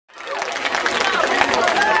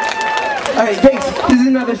Alright, thanks. This is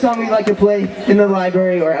another song we like to play in the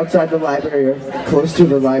library or outside the library or close to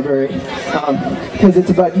the library. Because it's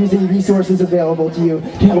about using resources available to you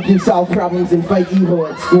to help you solve problems and fight evil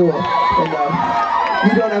at school.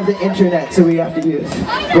 And we don't have the internet, so we have to use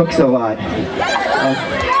books a lot.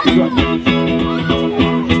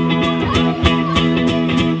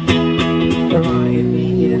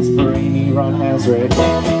 Hermione is brainy, Ron has red.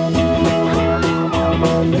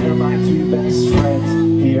 They're my two best friends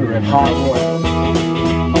here at Hogwarts.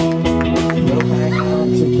 We'll hang out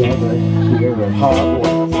together here at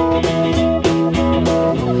Hogwarts.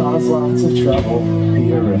 We'll cause lots of trouble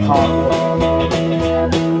here at Hogwarts.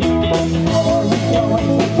 How are we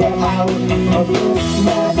going to get out of this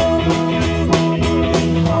mess?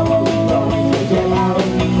 How are we going to get out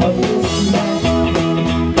of this mess?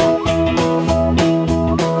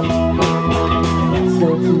 Let's go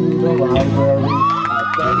to the library.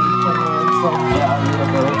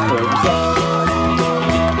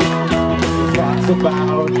 That's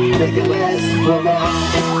about Nicholas Flamel.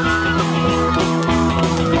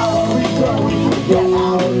 How are we going to get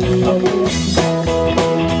out of this mess?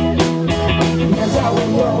 That's how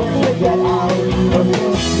we're going to get out of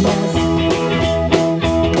this mess.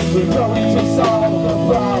 We're going to solve the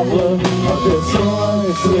problem of this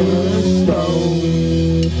sorcerer's stone.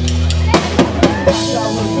 That's how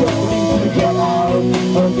we're going